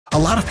A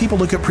lot of people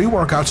look at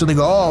pre-workouts and they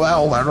go, oh,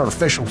 well, that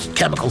artificial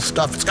chemical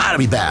stuff, it's got to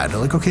be bad. They're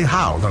like, okay,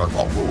 how? They're like,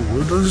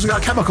 oh, it's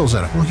got chemicals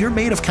in it. Well, you're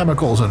made of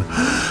chemicals, and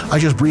I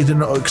just breathed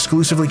in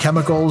exclusively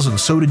chemicals, and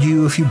so did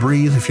you if you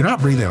breathe. If you're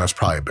not breathing, that's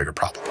probably a bigger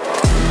problem.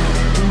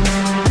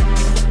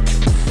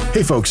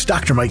 Hey folks,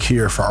 Dr. Mike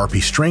here for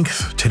RP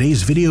Strength.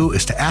 Today's video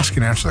is to ask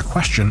and answer the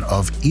question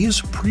of,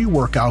 is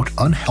pre-workout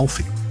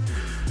unhealthy?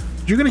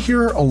 You're going to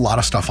hear a lot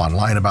of stuff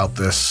online about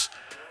this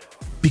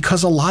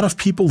because a lot of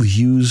people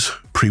use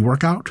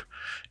pre-workout,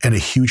 and a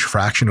huge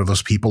fraction of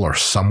those people are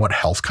somewhat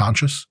health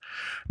conscious.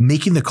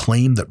 Making the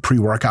claim that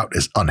pre-workout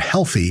is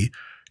unhealthy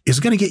is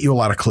going to get you a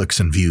lot of clicks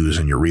and views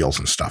in your reels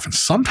and stuff. And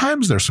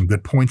sometimes there's some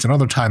good points, and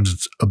other times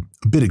it's a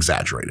bit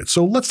exaggerated.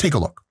 So let's take a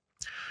look.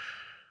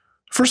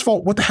 First of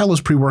all, what the hell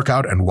is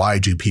pre-workout and why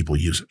do people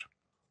use it?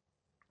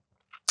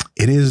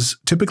 It is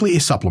typically a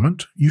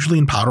supplement, usually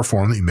in powder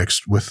form that you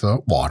mix with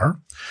water,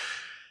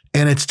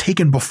 and it's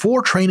taken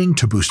before training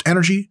to boost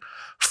energy,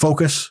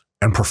 focus,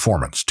 and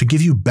performance to give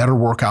you better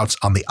workouts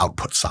on the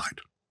output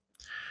side.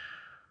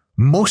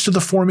 Most of the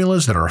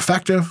formulas that are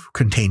effective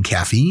contain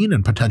caffeine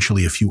and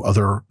potentially a few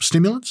other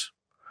stimulants.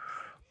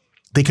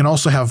 They can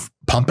also have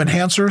pump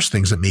enhancers,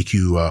 things that make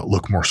you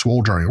look more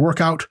swole during a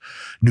workout.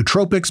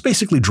 Nootropics,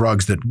 basically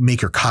drugs that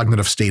make your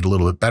cognitive state a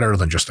little bit better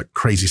than just the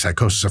crazy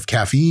psychosis of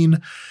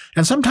caffeine.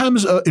 And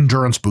sometimes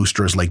endurance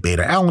boosters like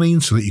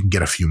beta-alanine so that you can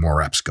get a few more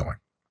reps going.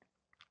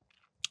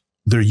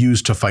 They're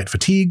used to fight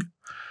fatigue.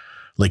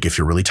 Like if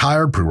you're really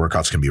tired,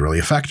 pre-workouts can be really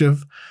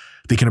effective.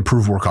 They can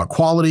improve workout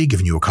quality,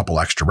 giving you a couple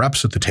extra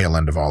reps at the tail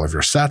end of all of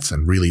your sets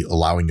and really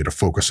allowing you to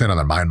focus in on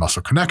the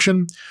mind-muscle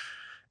connection.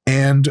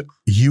 And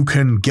you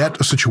can get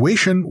a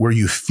situation where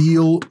you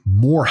feel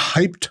more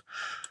hyped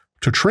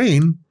to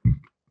train,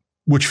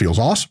 which feels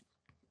awesome.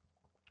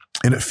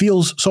 And it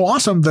feels so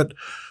awesome that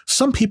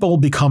some people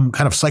become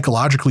kind of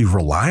psychologically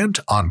reliant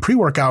on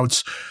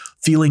pre-workouts,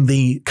 feeling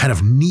they kind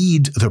of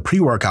need the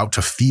pre-workout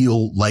to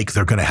feel like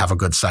they're going to have a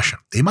good session.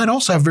 They might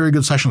also have very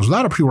good sessions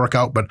without a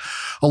pre-workout, but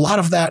a lot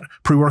of that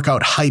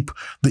pre-workout hype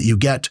that you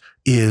get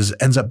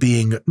ends up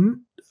being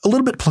a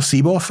little bit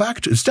placebo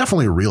effect. It's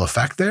definitely a real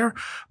effect there,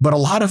 but a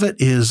lot of it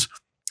is,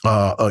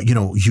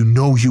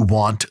 you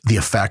want the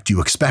effect,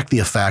 you expect the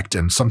effect,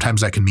 and sometimes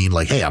that can mean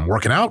like, hey, I'm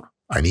working out,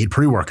 I need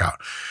pre-workout.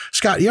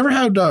 Scott, you ever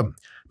had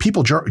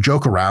people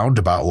joke around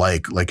about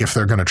like if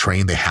they're going to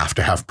train, they have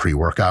to have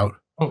pre-workout?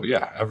 Oh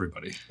yeah,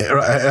 everybody.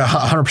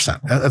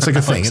 100%. That's like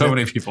a thing. Like so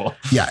many people.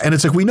 Yeah, and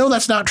it's like we know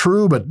that's not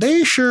true, but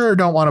they sure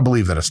don't want to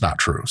believe that it's not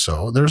true.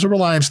 So there's a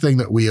reliance thing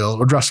that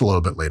we'll address a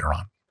little bit later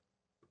on.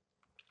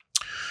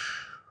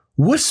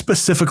 What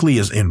specifically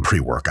is in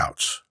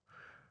pre-workouts?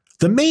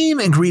 The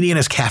main ingredient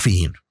is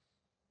caffeine.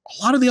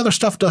 A lot of the other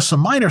stuff does some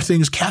minor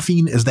things.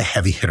 Caffeine is the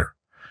heavy hitter.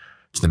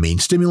 It's the main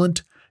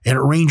stimulant, and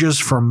it ranges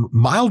from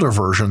milder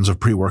versions of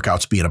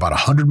pre-workouts being about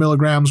 100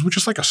 milligrams, which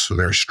is like a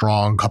very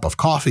strong cup of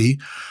coffee,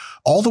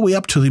 all the way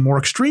up to the more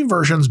extreme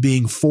versions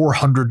being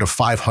 400 to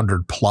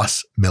 500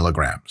 plus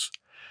milligrams.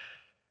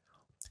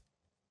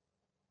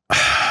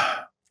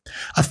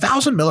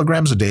 1,000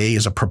 milligrams a day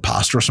is a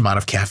preposterous amount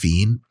of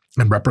caffeine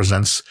and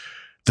represents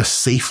the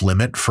safe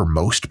limit for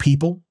most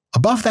people.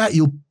 Above that,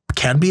 you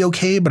can be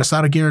okay, but it's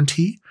not a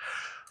guarantee.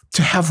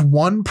 To have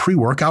one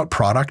pre-workout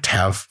product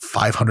have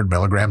 500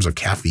 milligrams of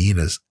caffeine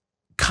is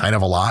kind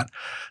of a lot.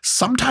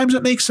 Sometimes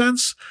it makes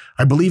sense.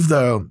 I believe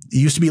it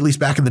used to be, at least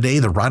back in the day,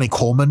 the Ronnie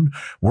Coleman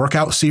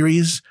workout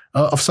series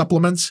of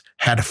supplements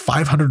had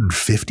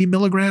 550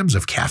 milligrams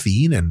of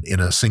caffeine in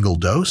a single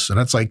dose. And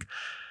that's like,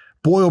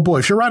 boy, oh boy,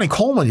 if you're Ronnie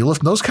Coleman, you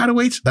lift those kind of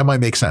weights, that might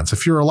make sense.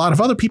 If you're a lot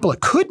of other people, it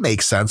could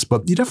make sense,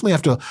 but you definitely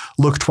have to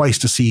look twice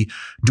to see,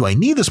 do I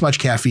need this much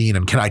caffeine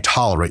and can I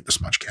tolerate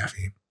this much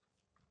caffeine?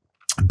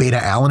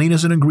 Beta-alanine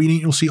is an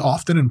ingredient you'll see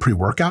often in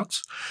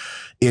pre-workouts.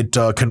 It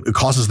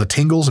causes the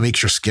tingles. It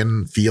makes your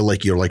skin feel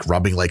like you're like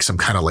rubbing like some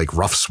kind of like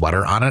rough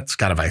sweater on it. It's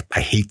kind of, I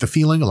hate the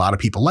feeling. A lot of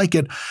people like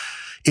it.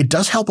 It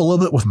does help a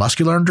little bit with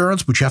muscular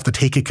endurance, but you have to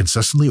take it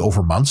consistently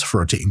over months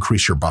for it to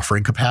increase your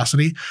buffering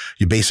capacity.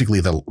 You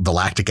basically, the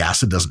lactic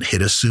acid doesn't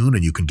hit as soon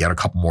and you can get a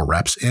couple more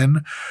reps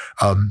in.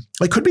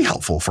 It could be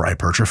helpful for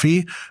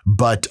hypertrophy,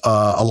 but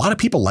a lot of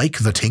people like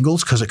the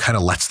tingles because it kind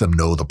of lets them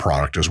know the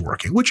product is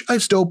working, which I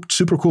still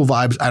super cool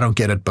vibes. I don't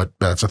get it, but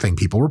that's a thing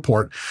people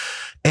report.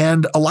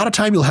 And a lot of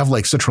time you'll have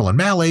like citrulline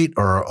malate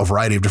or a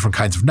variety of different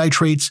kinds of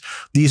nitrates.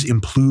 These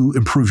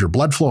improve your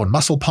blood flow and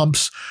muscle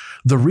pumps.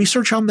 The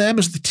research on them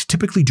is that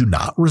typically do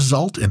not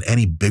result in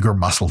any bigger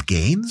muscle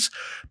gains,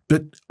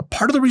 but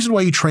part of the reason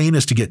why you train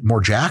is to get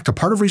more jacked. A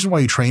part of the reason why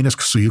you train is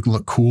so you can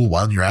look cool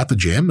while you're at the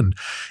gym. And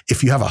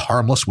if you have a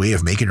harmless way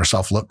of making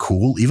yourself look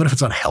cool, even if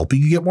it's not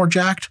helping you get more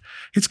jacked,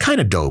 it's kind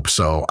of dope.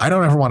 So I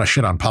don't ever want to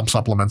shit on pump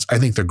supplements. I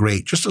think they're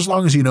great, just as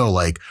long as you know,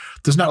 like,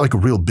 there's not like a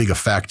real big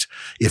effect,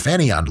 if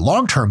any, on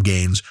long-term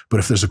gains.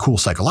 But if there's a cool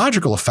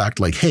psychological effect,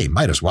 like, hey,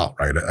 might as well,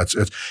 right?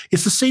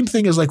 It's the same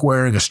thing as like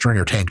wearing a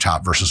stringer tank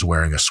top versus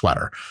wearing a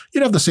sweater.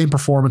 You'd have the same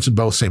performance in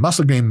both, same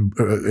muscle gain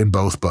in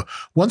both. But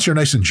once you're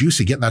nice and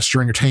juicy, getting that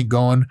stringer tank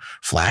going,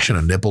 flashing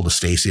a nipple to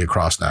Stacy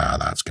across,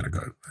 that's going to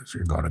go,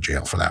 you're going to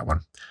jail for that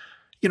one.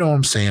 You know what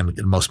I'm saying?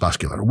 Most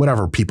muscular,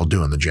 whatever people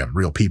do in the gym,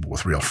 real people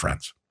with real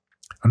friends.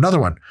 Another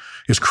one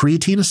is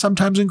creatine is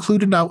sometimes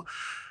included. Now,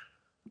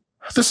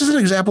 this is an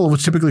example of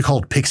what's typically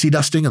called pixie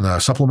dusting in the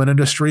supplement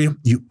industry.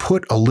 You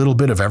put a little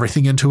bit of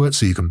everything into it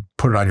so you can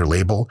put it on your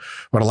label,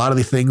 but a lot of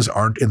these things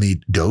aren't in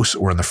the dose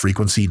or in the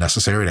frequency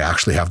necessary to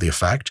actually have the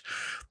effect.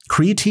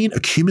 Creatine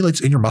accumulates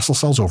in your muscle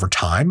cells over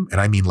time, and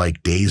I mean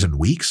like days and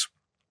weeks,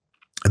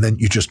 and then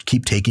you just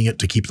keep taking it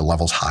to keep the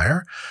levels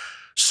higher.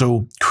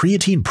 So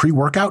creatine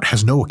pre-workout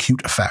has no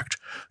acute effect.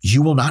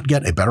 You will not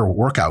get a better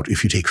workout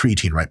if you take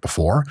creatine right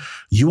before.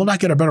 You will not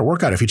get a better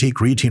workout if you take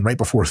creatine right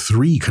before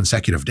 3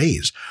 consecutive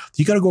days.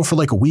 You got to go for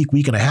like a week,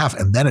 week and a half,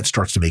 and then it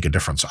starts to make a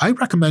difference. I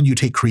recommend you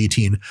take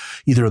creatine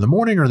either in the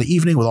morning or the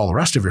evening with all the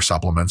rest of your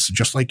supplements,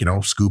 just like,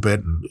 scoop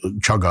it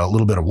and chug a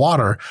little bit of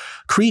water.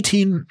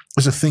 Creatine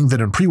is a thing that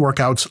in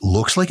pre-workouts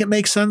looks like it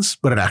makes sense,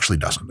 but it actually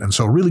doesn't. And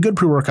so really good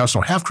pre-workouts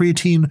don't have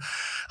creatine.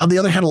 On the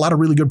other hand, a lot of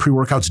really good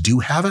pre-workouts do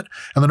have it.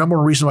 And the number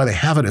one reason why they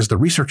have it is the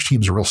research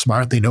teams are real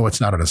smart. They know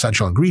it's not an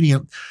essential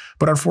ingredient,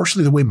 but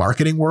unfortunately the way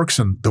marketing works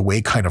and the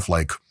way kind of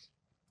like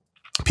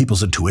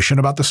people's intuition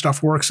about this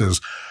stuff works is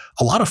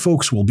a lot of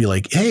folks will be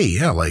like, hey,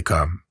 yeah, like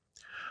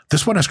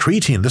this one has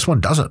creatine, this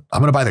one doesn't.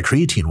 I'm going to buy the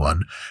creatine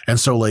one. And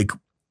so like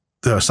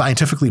the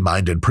scientifically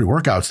minded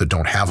pre-workouts that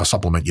don't have a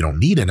supplement you don't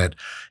need in it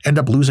end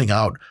up losing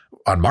out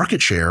on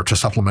market share to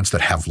supplements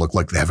that look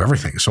like they have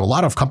everything. So a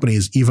lot of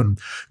companies, even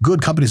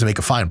good companies that make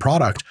a fine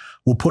product,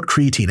 will put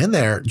creatine in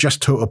there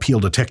just to appeal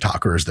to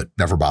TikTokers that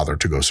never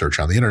bothered to go search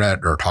on the internet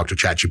or talk to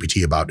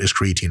ChatGPT about, is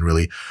creatine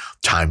really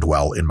timed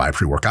well in my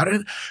pre-workout?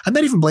 And I'm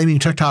not even blaming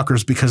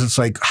TikTokers because it's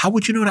like, how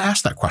would you know to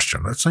ask that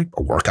question? It's like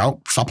a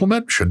workout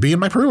supplement should be in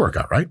my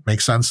pre-workout, right?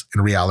 Makes sense.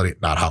 In reality,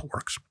 not how it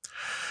works.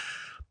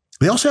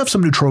 They also have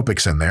some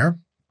nootropics in there.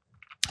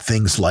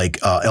 Things like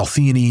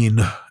L-theanine,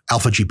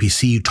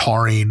 alpha-GPC,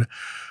 taurine.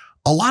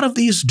 A lot of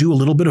these do a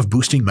little bit of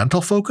boosting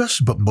mental focus,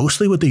 but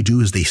mostly what they do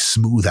is they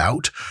smooth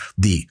out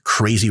the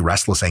crazy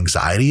restless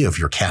anxiety of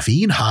your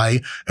caffeine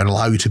high and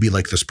allow you to be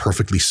like this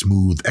perfectly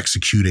smooth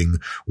executing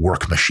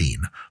work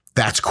machine.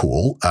 That's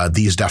cool.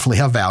 These definitely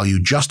have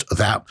value. Just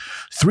that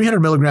 300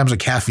 milligrams of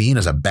caffeine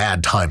is a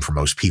bad time for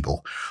most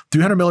people.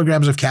 300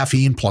 milligrams of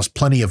caffeine plus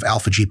plenty of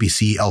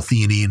alpha-GPC,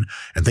 L-theanine,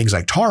 and things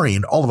like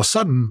taurine, all of a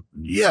sudden,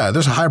 yeah,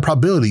 there's a higher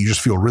probability you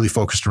just feel really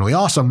focused and really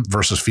awesome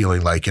versus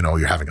feeling like,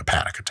 you're having a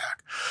panic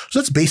attack. So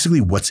that's basically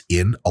what's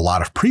in a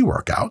lot of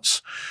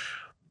pre-workouts.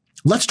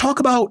 Let's talk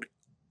about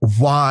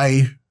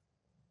why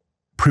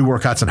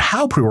pre-workouts and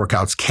how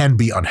pre-workouts can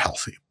be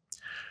unhealthy.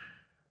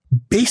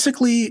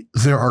 Basically,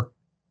 there are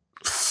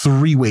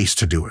 3 ways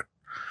to do it.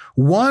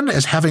 One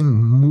is having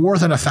more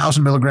than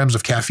 1,000 milligrams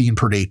of caffeine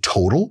per day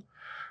total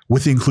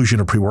with the inclusion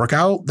of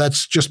pre-workout.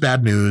 That's just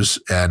bad news,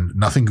 and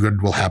nothing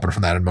good will happen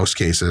from that in most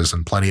cases,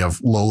 and plenty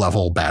of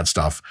low-level bad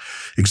stuff.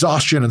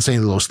 Exhaustion,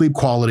 insanely low sleep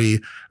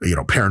quality,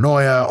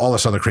 paranoia, all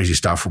this other crazy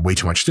stuff from way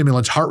too much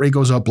stimulants. Heart rate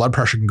goes up, blood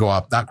pressure can go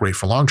up, not great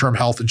for long-term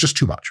health. It's just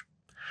too much.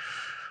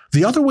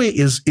 The other way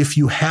is if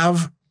you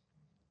have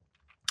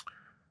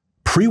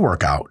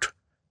pre-workout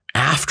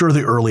after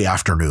the early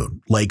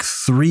afternoon, like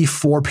 3,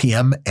 4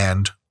 p.m.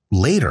 and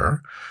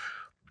later,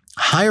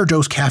 higher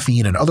dose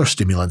caffeine and other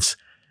stimulants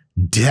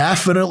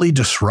definitely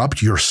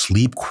disrupt your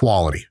sleep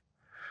quality.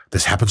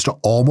 This happens to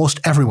almost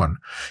everyone.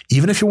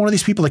 Even if you're one of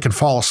these people that can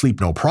fall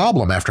asleep no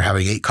problem after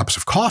having 8 cups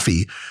of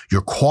coffee,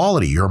 your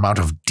quality, your amount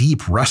of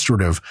deep,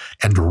 restorative,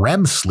 and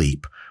REM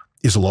sleep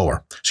is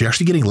lower. So you're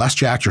actually getting less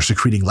jacked, you're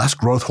secreting less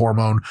growth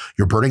hormone,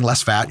 you're burning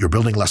less fat, you're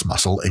building less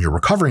muscle, and you're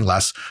recovering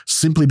less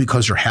simply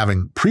because you're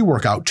having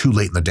pre-workout too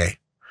late in the day.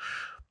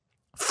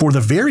 For the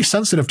very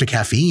sensitive to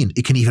caffeine,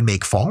 it can even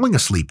make falling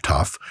asleep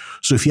tough.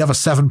 So if you have a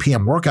 7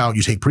 p.m. workout,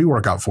 you take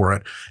pre-workout for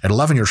it, at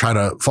 11 you're trying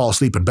to fall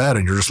asleep in bed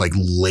and you're just like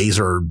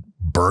laser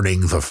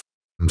burning the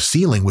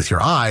ceiling with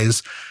your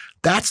eyes.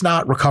 That's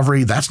not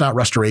recovery, that's not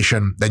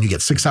restoration. Then you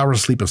get 6 hours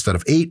of sleep instead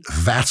of 8.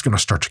 That's going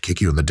to start to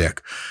kick you in the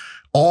dick.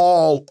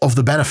 All of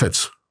the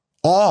benefits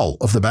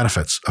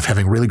of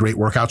having really great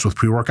workouts with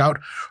pre-workout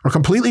are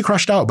completely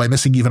crushed out by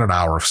missing even an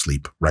hour of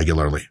sleep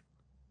regularly.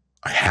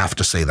 I have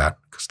to say that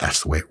because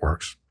that's the way it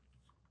works.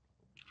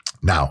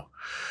 Now,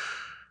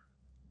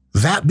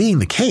 that being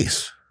the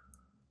case,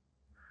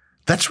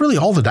 that's really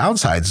all the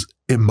downsides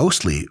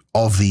mostly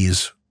of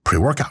these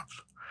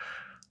pre-workouts.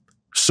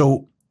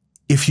 So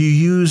if you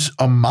use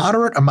a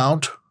moderate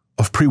amount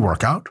of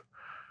pre-workout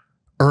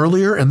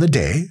earlier in the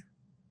day,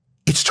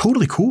 it's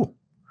totally cool.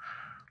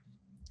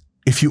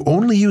 If you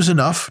only use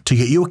enough to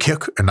get you a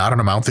kick and not an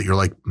amount that you're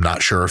like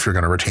not sure if you're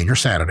going to retain your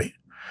sanity,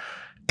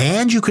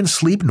 and you can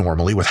sleep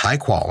normally with high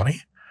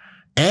quality,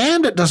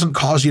 and it doesn't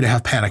cause you to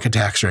have panic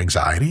attacks or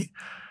anxiety,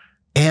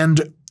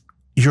 and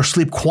your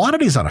sleep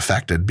quantity is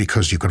unaffected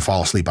because you can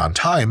fall asleep on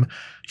time,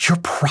 you're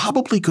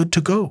probably good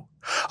to go.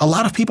 A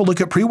lot of people look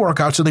at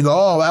pre-workouts and they go,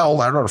 oh, well,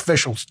 that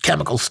artificial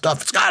chemical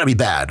stuff, it's got to be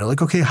bad. They're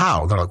like, okay,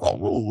 how? They're like,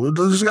 well,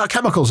 it's got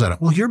chemicals in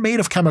it. Well, you're made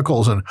of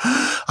chemicals, and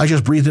I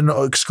just breathed in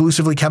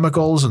exclusively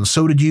chemicals, and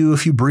so did you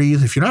if you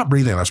breathe. If you're not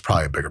breathing, that's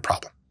probably a bigger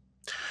problem.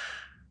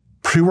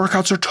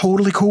 Pre-workouts are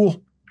totally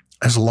cool.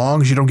 as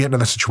long as you don't get into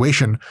the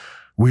situation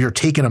where you're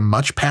taking them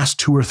much past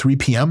 2 or 3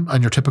 p.m.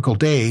 on your typical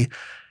day,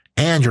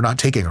 and you're not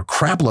taking a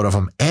crap load of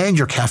them, and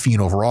your caffeine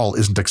overall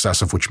isn't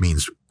excessive, which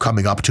means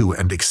coming up to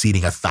and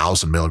exceeding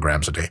 1,000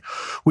 milligrams a day,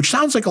 which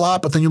sounds like a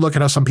lot, but then you look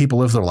at how some people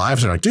live their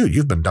lives and they're like, dude,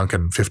 you've been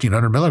dunking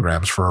 1,500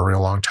 milligrams for a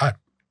real long time.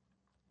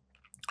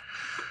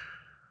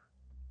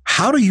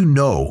 How do you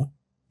know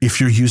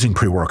if you're using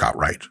pre-workout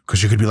right?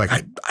 Because you could be like,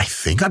 I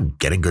think I'm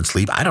getting good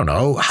sleep. I don't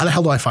know. How the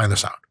hell do I find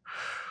this out?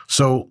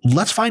 So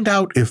let's find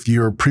out if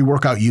your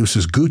pre-workout use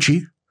is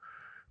Gucci,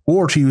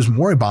 or to use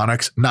more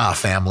Ebonics, nah,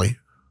 family.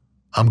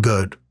 I'm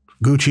good.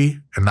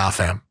 Gucci and nah,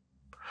 fam.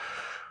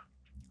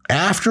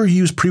 After you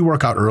use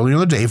pre-workout earlier in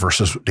the day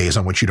versus days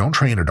on which you don't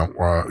train or don't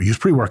use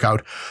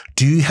pre-workout,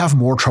 do you have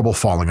more trouble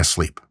falling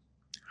asleep?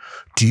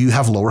 Do you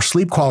have lower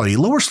sleep quality?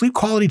 Lower sleep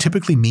quality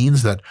typically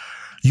means that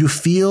you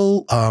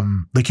feel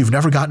like you've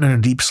never gotten in a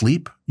deep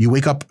sleep. You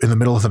wake up in the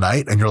middle of the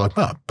night and you're like,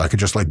 oh, I could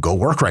just like go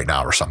work right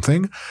now or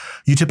something.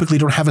 You typically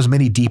don't have as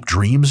many deep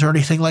dreams or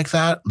anything like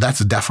that.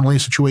 That's definitely a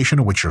situation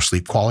in which your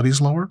sleep quality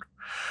is lowered.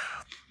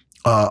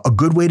 A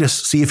good way to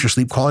see if your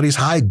sleep quality is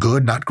high,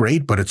 good, not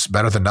great, but it's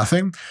better than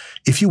nothing.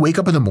 If you wake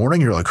up in the morning,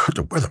 you're like,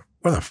 where the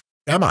f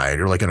am I? And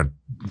you're like in a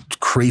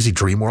crazy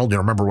dream world. You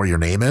don't remember what your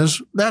name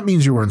is. That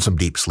means you were in some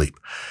deep sleep.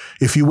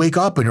 If you wake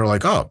up and you're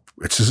like, oh,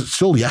 is it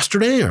still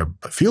yesterday or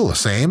I feel the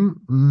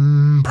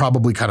same?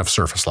 Probably kind of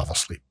surface level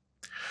sleep.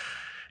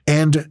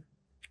 And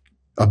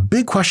a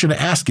big question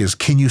to ask is,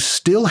 can you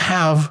still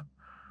have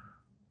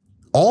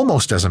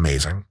almost as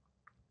amazing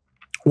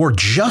or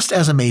just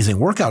as amazing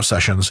workout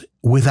sessions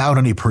without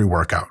any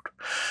pre-workout?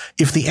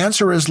 If the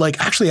answer is like,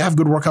 actually I have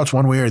good workouts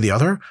one way or the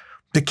other,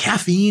 the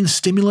caffeine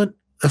stimulant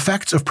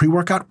effects of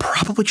pre-workout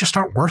probably just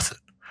aren't worth it,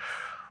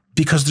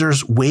 because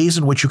there's ways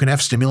in which you can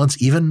have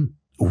stimulants even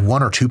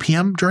 1 or 2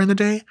 p.m. during the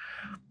day.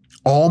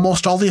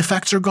 Almost all the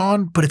effects are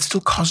gone, but it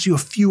still causes you a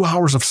few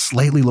hours of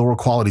slightly lower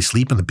quality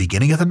sleep in the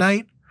beginning of the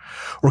night,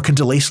 or can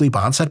delay sleep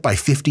onset by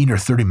 15 or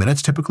 30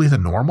 minutes typically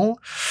than normal.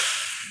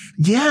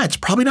 Yeah, it's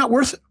probably not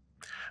worth it.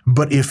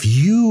 But if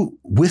you,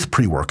 with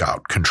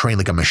pre-workout, can train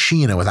like a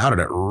machine and without it,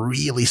 it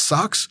really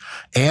sucks,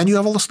 and you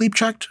have all the sleep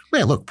checked,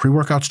 man, look,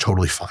 pre-workout's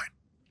totally fine.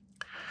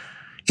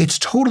 It's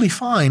totally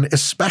fine,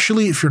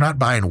 especially if you're not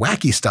buying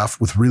wacky stuff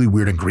with really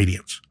weird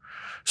ingredients.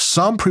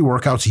 Some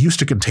pre-workouts used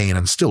to contain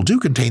and still do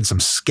contain some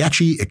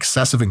sketchy,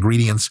 excessive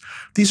ingredients.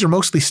 These are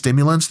mostly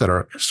stimulants that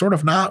are sort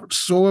of not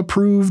so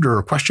approved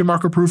or question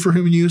mark approved for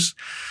human use.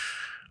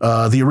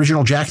 The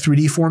original Jack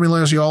 3D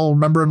formula, as you all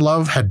remember and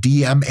love, had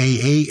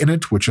DMAA in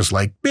it, which is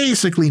like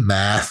basically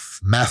meth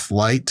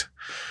light,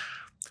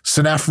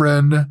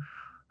 synephrine,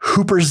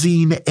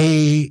 huperzine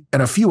A,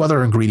 and a few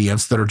other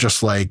ingredients that are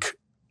just like,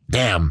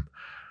 damn,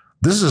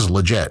 this is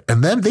legit.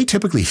 And then they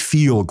typically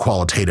feel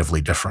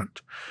qualitatively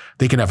different.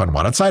 They can have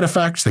unwanted side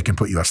effects. They can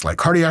put you at slight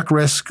cardiac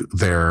risk.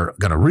 They're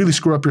going to really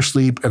screw up your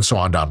sleep and so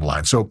on down the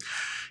line. So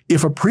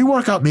if a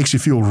pre-workout makes you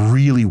feel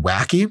really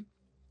wacky,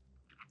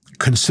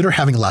 consider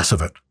having less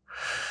of it.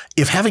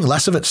 If having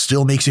less of it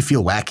still makes you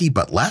feel wacky,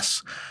 but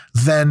less,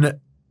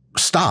 then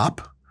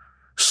stop,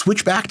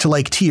 switch back to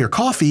like tea or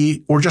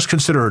coffee, or just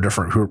consider a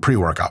different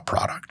pre-workout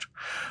product.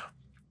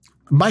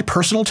 My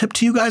personal tip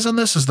to you guys on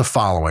this is the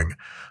following.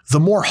 The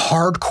more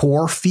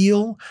hardcore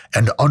feel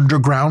and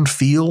underground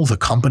feel the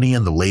company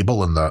and the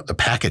label and the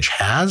package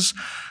has,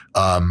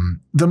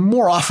 the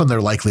more often they're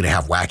likely to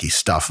have wacky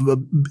stuff.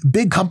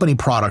 Big company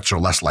products are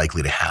less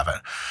likely to have it.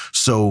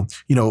 So,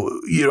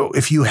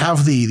 if you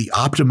have the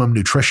Optimum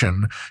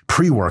Nutrition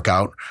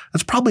pre-workout,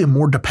 that's probably a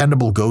more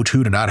dependable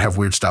go-to to not have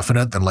weird stuff in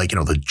it than like,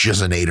 the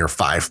Gizinator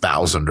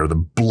 5000 or the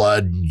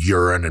Blood,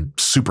 Urine, and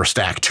Super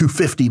Stack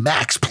 250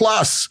 Max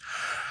Plus.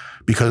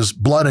 Because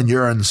Blood and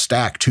Urine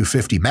Stack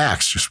 250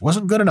 Max just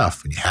wasn't good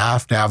enough, and you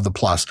have to have the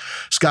Plus.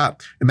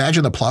 Scott,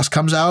 imagine the Plus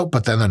comes out,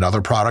 but then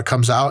another product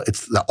comes out.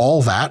 It's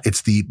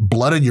It's the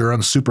Blood and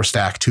Urine Super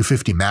Stack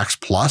 250 Max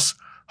Plus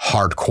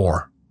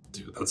hardcore.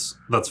 Dude,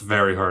 that's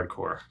very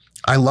hardcore.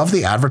 I love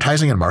the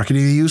advertising and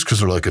marketing they use because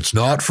they're like, it's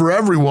not for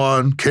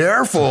everyone.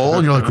 Careful.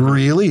 And you're like,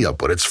 really? Yeah,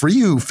 but it's for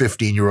you,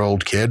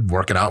 15-year-old kid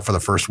working out for the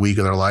first week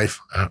of their life.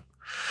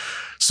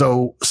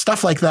 So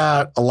stuff like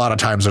that, a lot of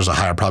times there's a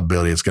higher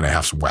probability it's going to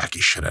have some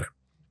wacky shit in it.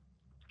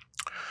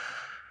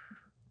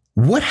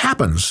 What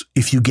happens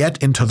if you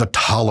get into the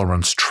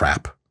tolerance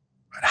trap?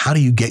 How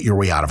do you get your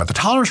way out of it? The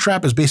tolerance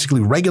trap is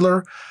basically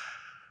regular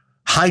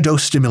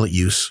high-dose stimulant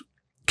use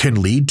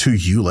can lead to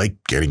you like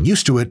getting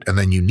used to it, and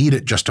then you need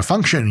it just to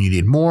function, and you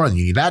need more, and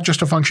you need that just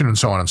to function, and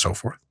so on and so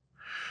forth.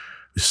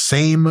 The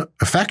same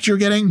effect you're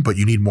getting, but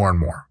you need more and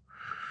more.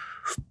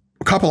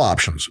 A couple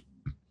options.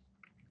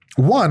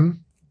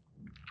 One,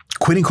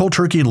 quitting cold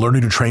turkey and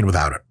learning to train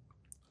without it.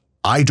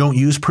 I don't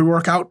use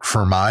pre-workout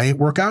for my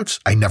workouts.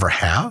 I never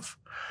have.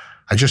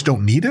 I just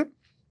don't need it.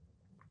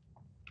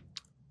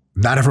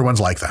 Not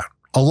everyone's like that.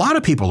 A lot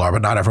of people are,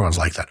 but not everyone's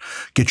like that.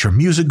 Get your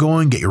music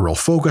going, get your real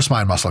focus,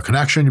 mind-muscle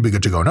connection, you'll be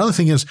good to go. Another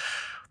thing is,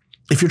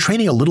 if you're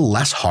training a little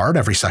less hard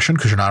every session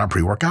because you're not on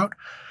pre-workout,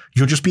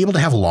 you'll just be able to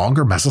have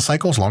longer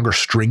mesocycles, longer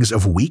strings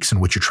of weeks in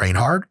which you train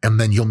hard, and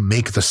then you'll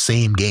make the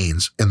same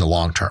gains in the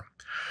long term,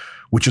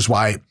 which is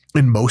why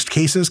in most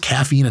cases,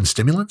 caffeine and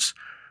stimulants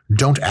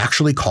don't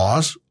actually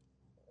cause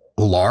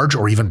large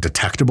or even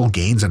detectable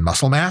gains in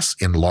muscle mass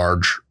in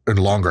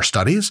longer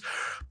studies,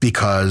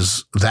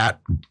 because that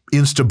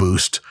insta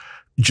boost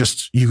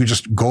you could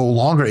just go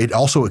longer. It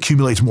also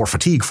accumulates more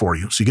fatigue for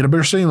you. So you get a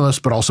bigger stimulus,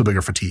 but also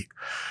bigger fatigue.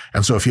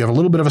 And so if you have a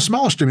little bit of a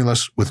smaller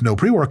stimulus with no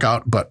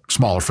pre-workout, but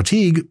smaller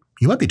fatigue,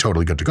 you might be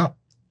totally good to go.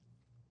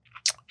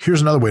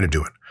 Here's another way to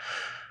do it.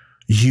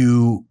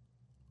 You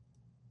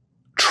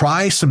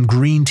try some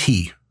green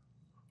tea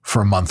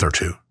for a month or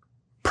two,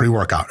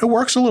 pre-workout. It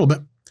works a little bit.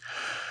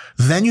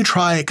 Then you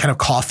try kind of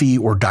coffee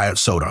or diet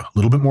soda, a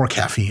little bit more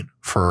caffeine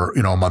for,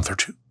 a month or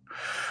two.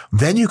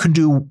 Then you can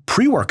do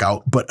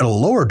pre-workout, but at a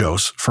lower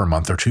dose for a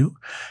month or two,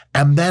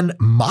 and then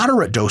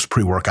moderate dose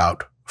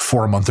pre-workout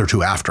for a month or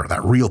two after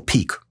that real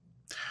peak.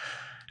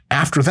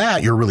 After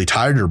that, you're really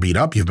tired, you're beat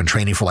up, you've been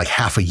training for like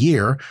half a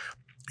year.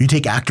 You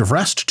take active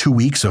rest, 2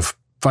 weeks of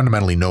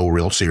fundamentally no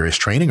real serious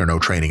training or no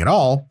training at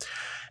all.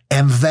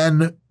 And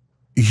then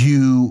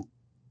you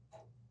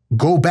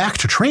go back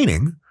to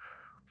training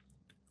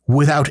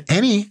without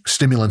any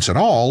stimulants at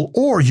all,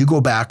 or you go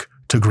back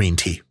to green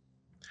tea.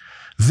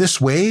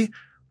 This way,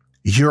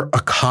 you're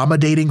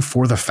accommodating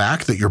for the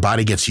fact that your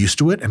body gets used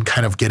to it and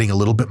kind of getting a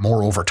little bit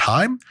more over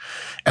time.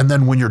 And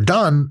then when you're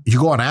done, you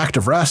go on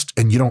active rest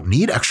and you don't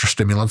need extra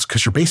stimulants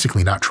because you're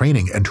basically not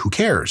training, and who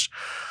cares?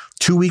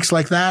 2 weeks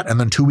like that, and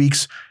then 2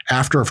 weeks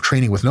after of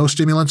training with no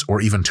stimulants,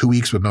 or even 2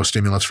 weeks with no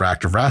stimulants for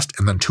active rest,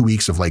 and then 2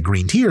 weeks of like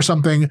green tea or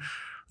something,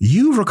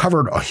 you've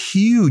recovered a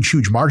huge,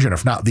 huge margin,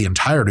 if not the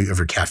entirety of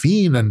your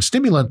caffeine and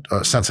stimulant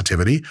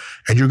sensitivity,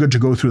 and you're good to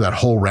go through that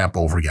whole ramp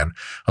over again.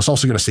 It's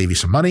also going to save you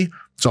some money.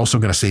 It's also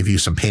going to save you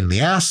some pain in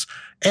the ass,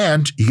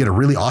 and you get a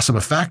really awesome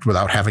effect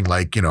without having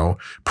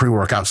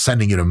pre-workout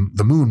sending you to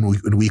the moon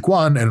in week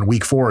 1, and in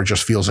week 4, it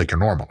just feels like you're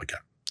normal again.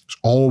 It's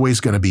always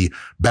going to be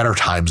better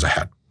times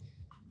ahead.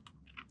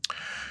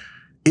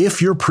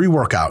 If your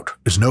pre-workout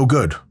is no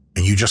good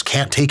and you just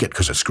can't take it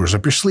because it screws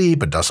up your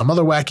sleep, it does some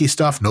other wacky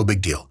stuff, no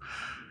big deal.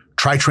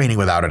 Try training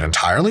without it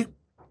entirely.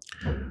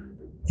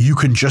 You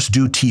can just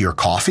do tea or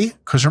coffee,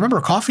 because remember,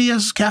 coffee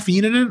has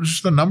caffeine in it. It's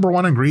just the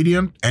 #1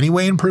 ingredient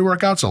anyway in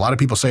pre-workouts. A lot of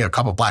people say a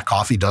cup of black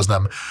coffee does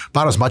them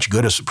about as much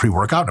good as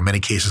pre-workout. In many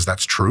cases,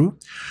 that's true.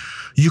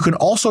 You can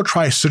also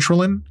try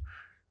citrulline,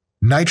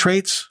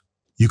 nitrates.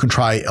 You can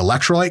try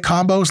electrolyte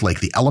combos,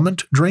 like the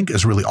Element drink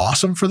is really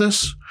awesome for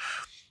this.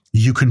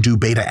 You can do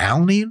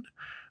beta-alanine,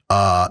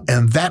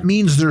 and that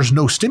means there's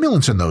no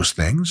stimulants in those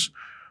things,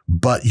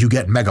 but you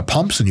get mega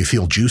pumps and you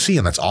feel juicy,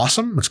 and that's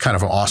awesome. It's kind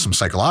of an awesome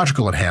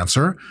psychological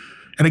enhancer.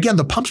 And again,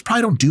 the pumps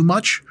probably don't do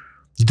much.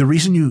 The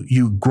reason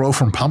you grow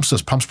from pumps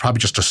is pumps probably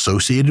just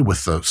associated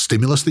with the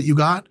stimulus that you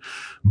got.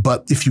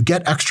 But if you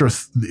get extra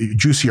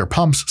juicier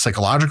pumps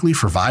psychologically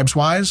for vibes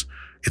wise,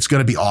 it's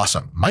going to be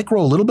awesome. Might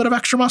grow a little bit of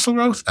extra muscle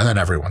growth, and then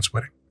everyone's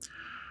winning.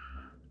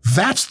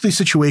 That's the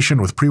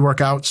situation with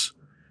pre-workouts.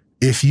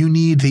 If you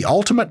need the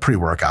ultimate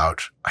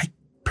pre-workout, I'm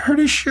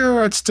pretty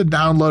sure it's to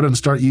download and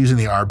start using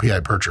the RP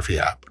Hypertrophy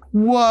app.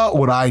 What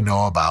would I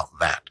know about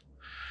that?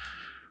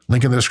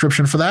 Link in the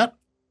description for that.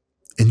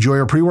 Enjoy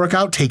your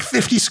pre-workout, take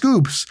 50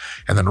 scoops,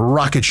 and then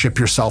rocket ship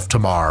yourself to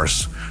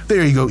Mars.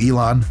 There you go,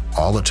 Elon.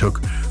 All it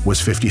took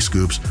was 50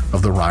 scoops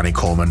of the Ronnie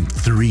Coleman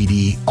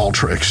 3D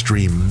Ultra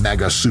Extreme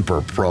Mega Super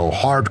Pro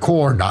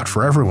Hardcore, not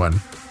for everyone,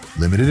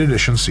 limited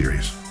edition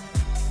series.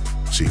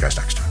 See you guys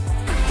next time.